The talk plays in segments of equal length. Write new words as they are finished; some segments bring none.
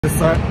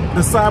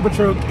The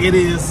Cybertruck, it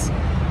is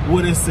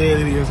what it said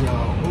it is,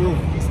 y'all. Ooh,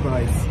 it's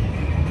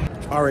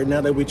nice. All right,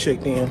 now that we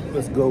checked in,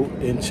 let's go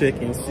and check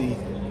and see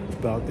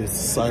about this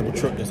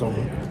Cybertruck that's on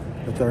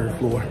the 3rd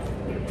floor.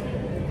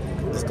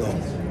 Let's go.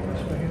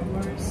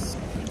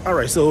 All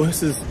right, so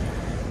this is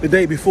the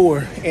day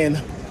before, and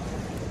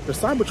the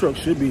Cybertruck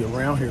should be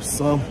around here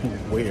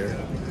somewhere.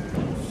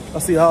 I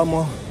see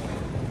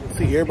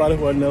everybody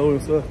who I know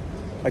and stuff.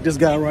 Like this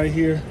guy right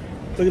here.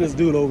 Look at this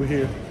dude over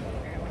here.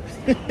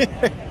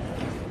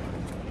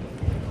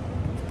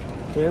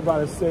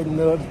 Everybody's setting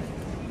up.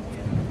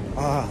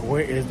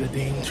 Where is the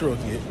dang truck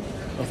yet?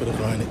 I'm gonna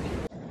find it.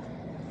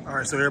 All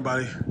right, so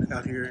everybody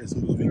out here is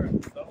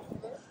moving.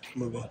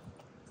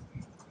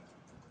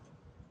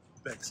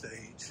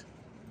 Backstage.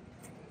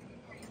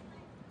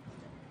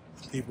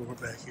 People are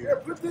back here.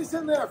 Yeah, put this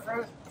in there,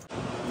 friend.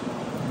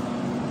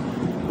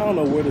 I don't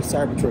know where the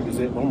Cybertruck is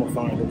at, but I'm gonna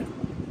find it.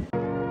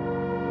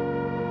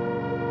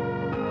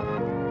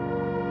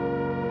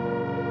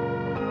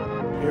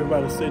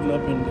 Everybody's sitting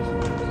up in this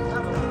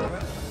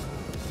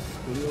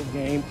video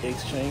game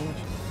exchange.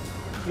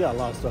 We got a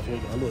lot of stuff here,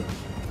 y'all.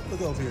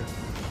 Look over here.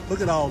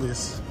 Look at all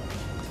this.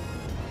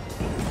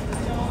 Yeah,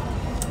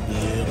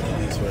 look at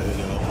this right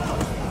here, y'all.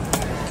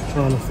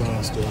 Trying to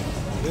find stuff.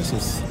 This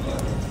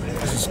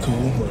is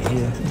cool right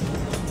here.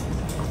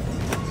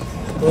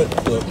 But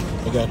look,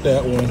 I got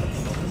that one.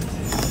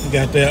 I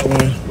got that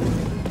one.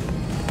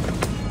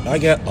 I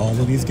got all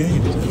of these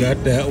games. I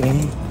got that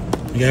one.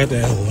 I got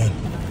that one.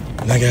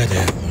 And I got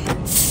that one.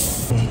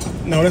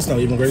 No, that's not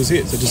even greatest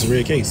hits. It's just a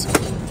red case.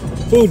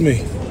 Fooled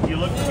me. You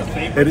look for the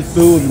paper. It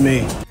fooled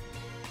me.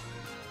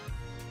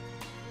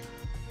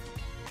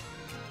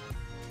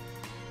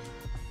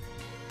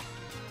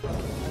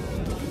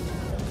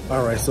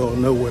 All right, so I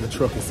know where the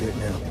truck is at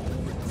now.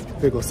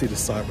 We're gonna see the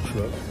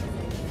Cybertruck.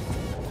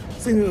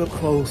 Seen it up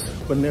close,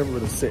 but never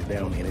really sit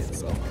down in it.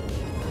 So,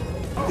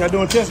 y'all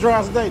doing test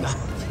drives today now?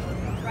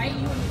 Right,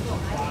 you want to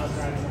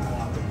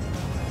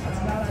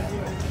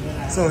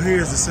go. So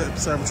here's the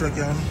Cybertruck,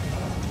 y'all.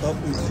 Up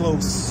and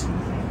close.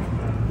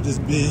 This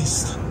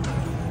beast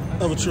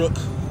of a truck.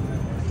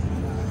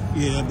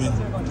 Yeah, I've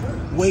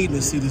been waiting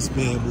to see this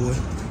bad boy.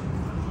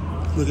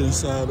 Looking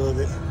inside of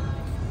it.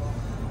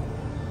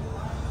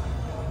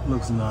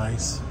 Looks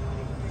nice.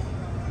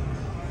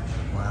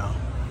 Wow.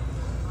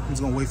 I'm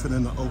just gonna wait for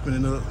them to open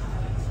it up.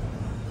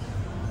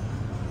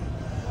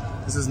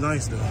 This is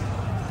nice though.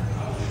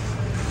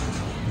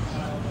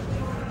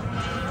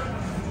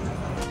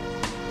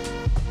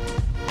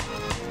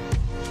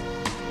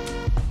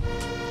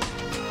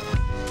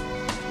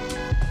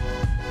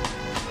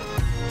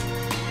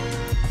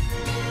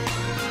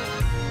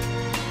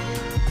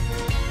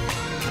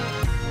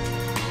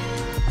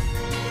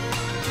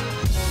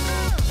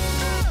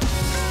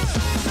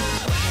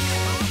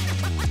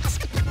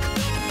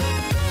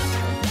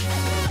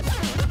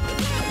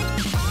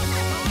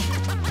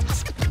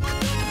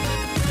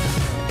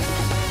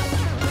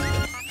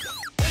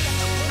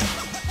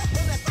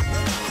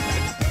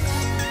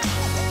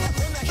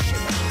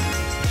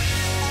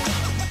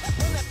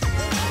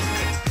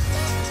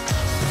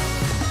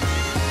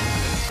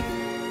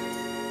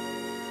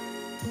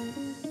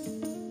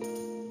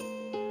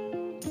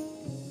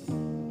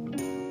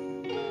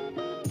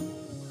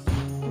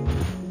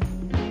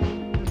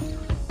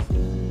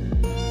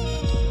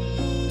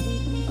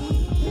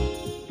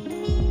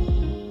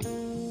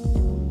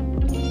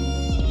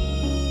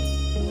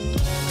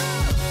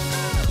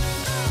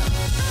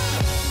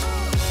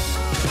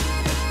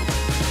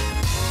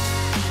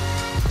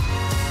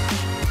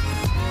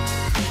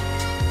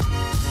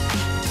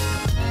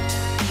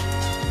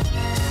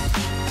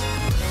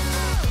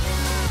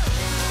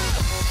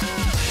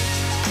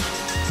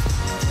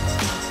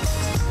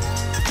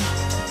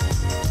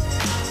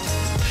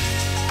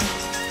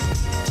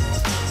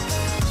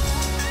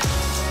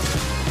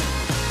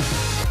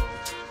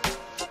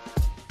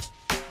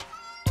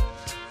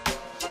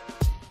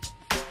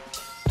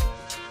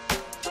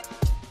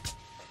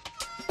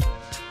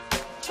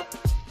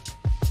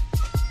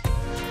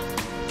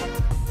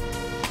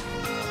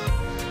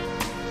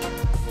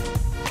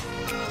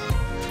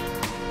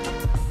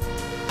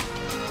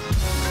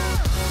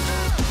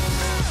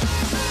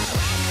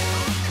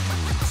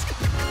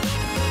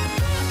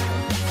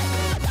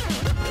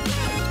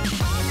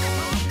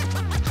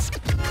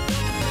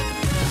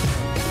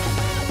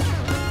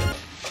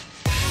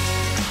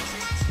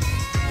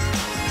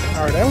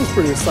 All right, that was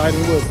pretty exciting,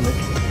 wasn't it?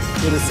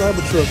 Yeah, the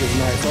Cybertruck is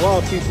nice. A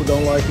lot of people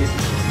don't like it.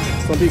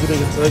 Some people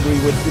think it's ugly,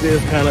 which it is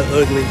kind of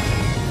ugly.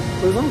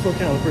 But it's also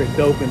kind of pretty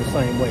dope in the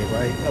same way,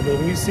 right? I mean,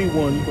 when you see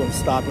one, you're gonna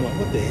stop and like,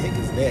 what the heck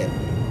is that?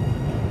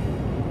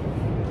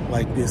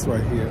 Like this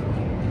right here.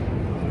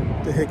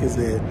 What the heck is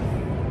that?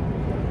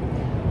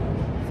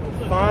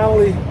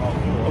 Finally,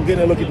 I'm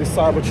getting a look at this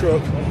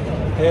Cybertruck.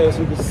 As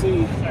you can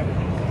see,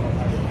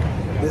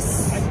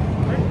 this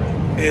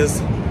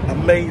is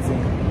amazing.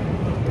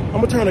 I'm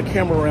gonna turn the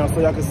camera around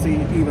so y'all can see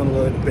even a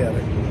little bit better.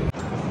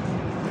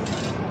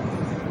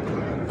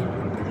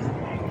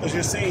 As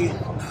you see,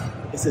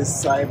 it says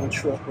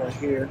Cybertruck right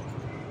here.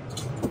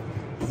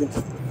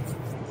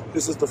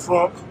 This is the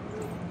front.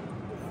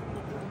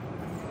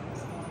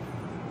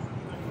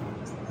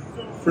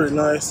 Pretty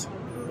nice.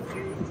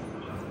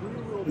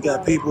 We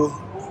got people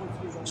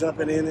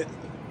jumping in it.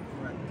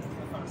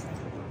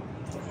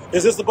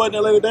 Is this the button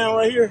that laid it down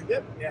right here?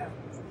 Yep. Yeah.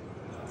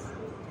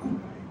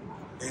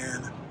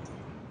 And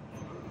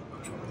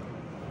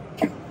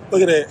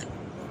look at that.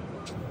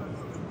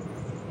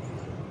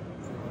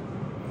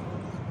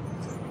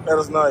 That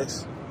is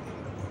nice.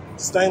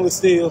 Stainless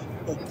steel.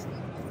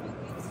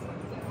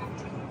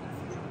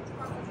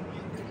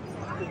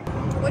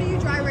 What do you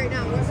drive right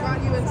now? What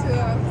brought you into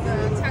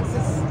the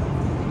Texas?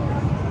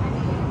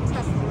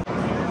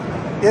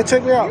 Yeah,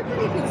 check me out. You're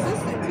pretty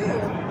consistent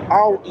too.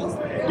 Oh,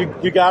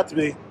 you got to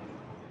be.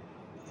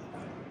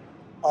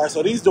 All right,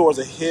 so these doors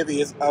are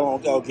heavy.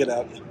 I'll get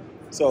out.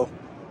 So,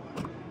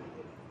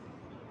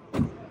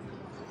 and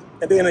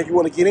then if you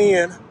want to get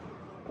in,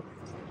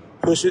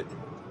 push it.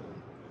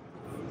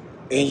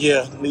 And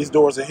yeah, these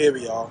doors are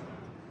heavy, y'all.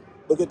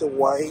 Look at the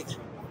white.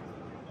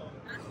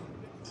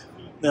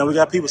 Now we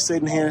got people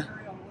sitting here.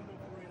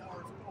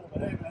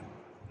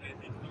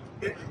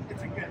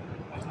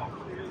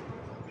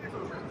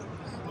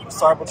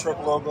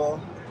 Cybertruck logo.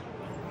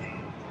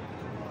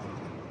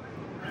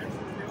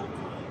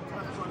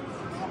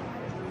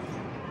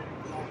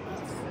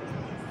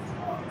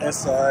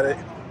 Inside it,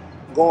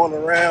 going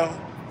around.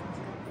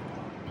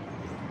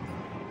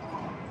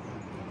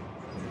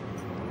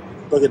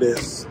 Look at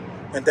this.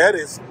 And that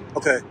is,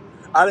 okay,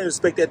 I didn't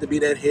expect that to be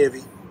that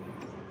heavy,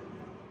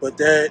 but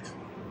that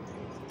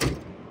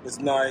is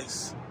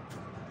nice.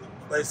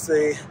 Let's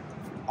say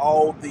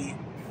all these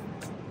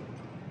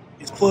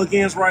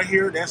plug-ins right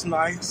here, that's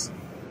nice.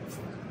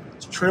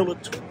 It's trailer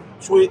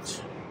switch.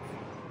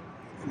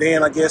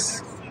 Then I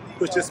guess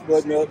push this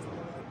button up.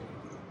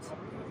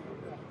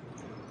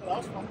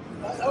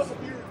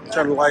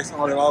 Turn the lights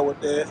on and off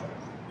with that.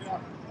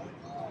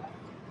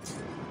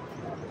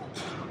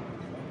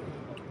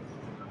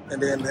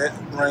 And then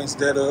that brings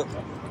that up.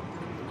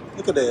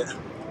 Look at that.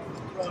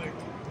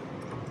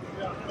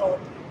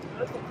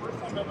 That's the first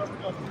time I've ever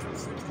done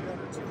 360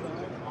 under 2.9.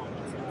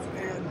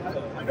 And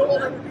I know I'll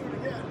never do it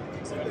again.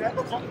 So that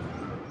looks like,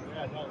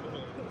 yeah, no,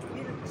 literally.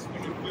 You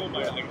can feel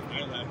my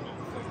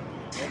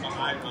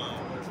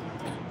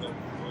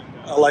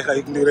I like how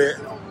you can do that.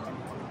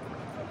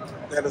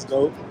 That is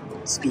dope.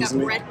 Excuse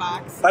me. Bread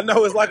box. I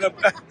know it's like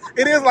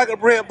it is like a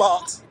bread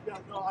box. yeah,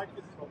 no, I can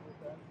smoke with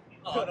that.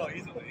 Oh, no,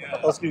 easily, yeah.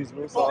 Oh, excuse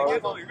me.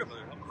 Sorry.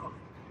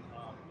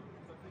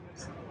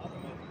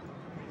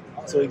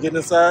 So we getting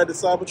inside the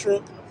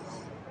Cybertruck.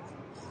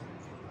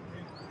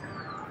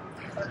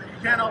 You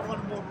can't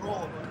outrun one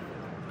roll.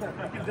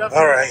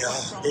 All right,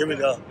 y'all. Here we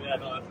go.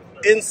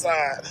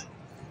 Inside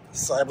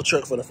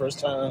Cybertruck for the first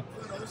time.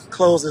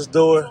 Close this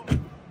door.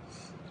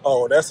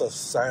 Oh, that's a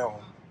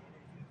sound.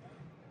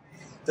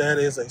 That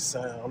is a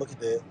sound. Look at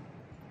that.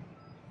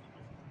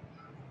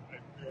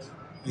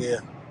 Yeah.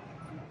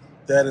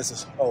 That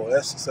is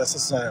that's a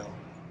sound.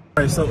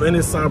 All right, so in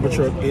this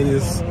Cybertruck, it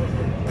is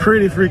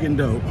pretty freaking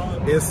dope.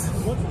 It's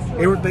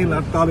everything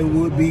I thought it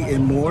would be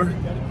and more.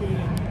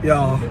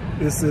 Y'all,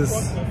 this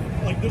is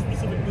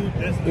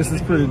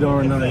pretty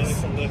darn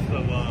nice.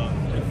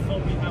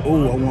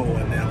 Oh, I want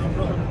one now.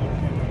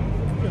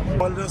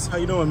 How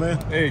you doing, man?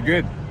 Hey,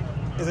 good.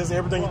 Is this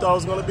everything you thought it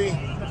was gonna be?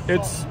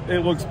 It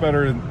looks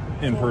better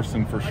in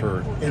person for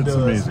sure. It does.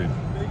 Amazing.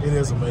 It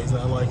is amazing.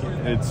 I like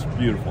it. It's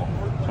beautiful.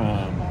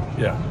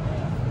 Yeah.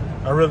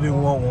 I really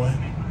want one.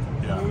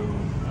 Yeah.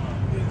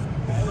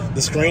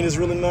 The screen is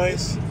really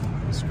nice.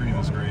 The screen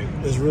is great.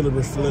 It's really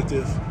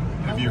reflective.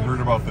 Have you heard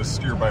about the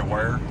steer by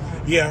wire?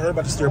 Yeah, I heard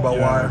about the steer by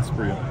wire. That's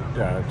pretty.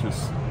 Yeah, it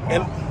just.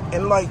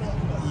 And like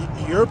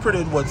you're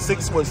pretty what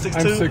 6'2"?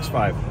 I'm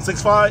 6'5".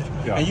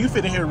 6'5"? Yeah. And you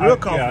fit in here real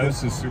comfortable. Yeah,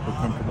 this is super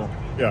comfortable.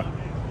 Yeah.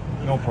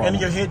 No problem. And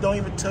your head don't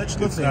even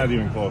touch. It's not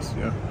even close.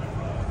 Yeah.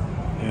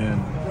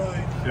 And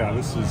yeah,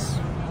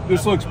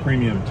 this looks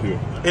premium too.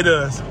 It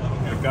does.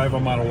 Yeah, guy of a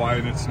Model Y,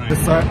 and it's nice.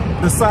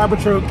 The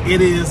Cybertruck,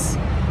 it is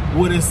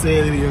what it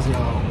said it is,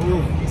 y'all.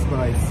 Ooh, it's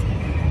nice.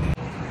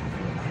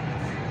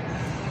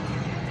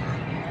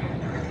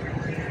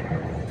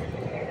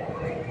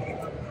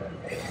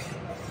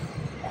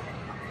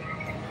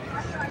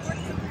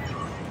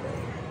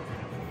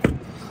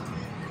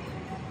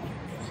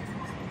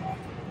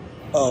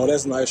 Oh,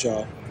 that's nice,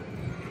 y'all.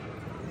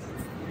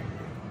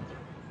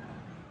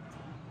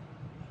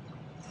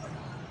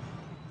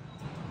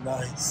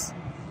 Nice.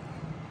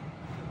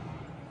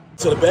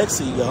 So the back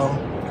seat, y'all.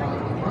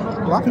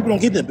 A lot of people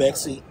don't get that back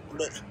seat,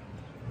 but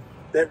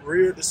that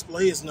rear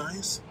display is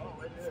nice. Oh,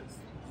 it is.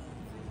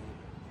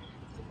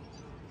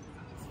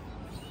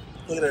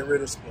 Look at that rear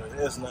display.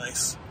 That's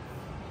nice.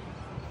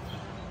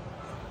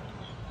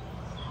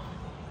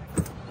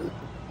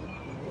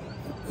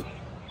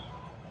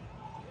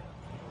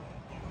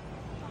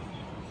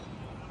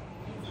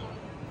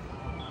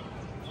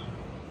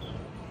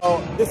 Oh,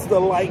 this is the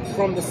light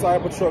from the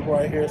Cybertruck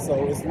right here,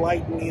 so it's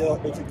lighting me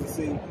up, as you can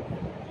see.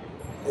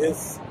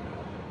 It's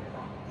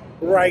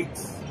Wright